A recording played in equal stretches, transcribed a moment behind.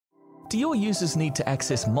Do your users need to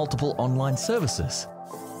access multiple online services?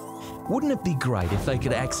 Wouldn't it be great if they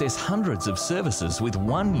could access hundreds of services with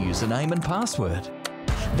one username and password?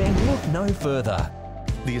 Then look no further.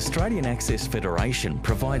 The Australian Access Federation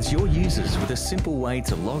provides your users with a simple way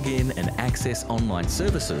to log in and access online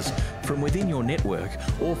services from within your network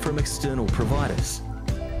or from external providers.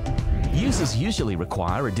 Users usually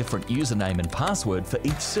require a different username and password for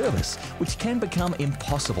each service, which can become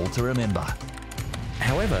impossible to remember.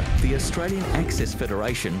 However, the Australian Access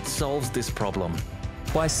Federation solves this problem.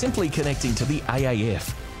 By simply connecting to the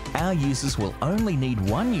AAF, our users will only need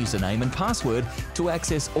one username and password to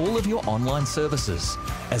access all of your online services,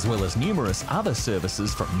 as well as numerous other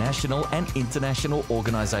services from national and international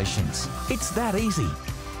organisations. It's that easy.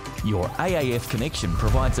 Your AAF connection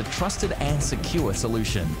provides a trusted and secure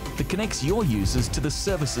solution that connects your users to the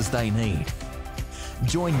services they need.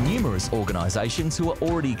 Join numerous organisations who are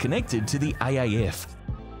already connected to the AAF,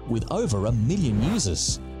 with over 1 million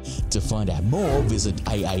users. To find out more, visit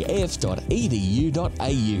aaf.edu.au.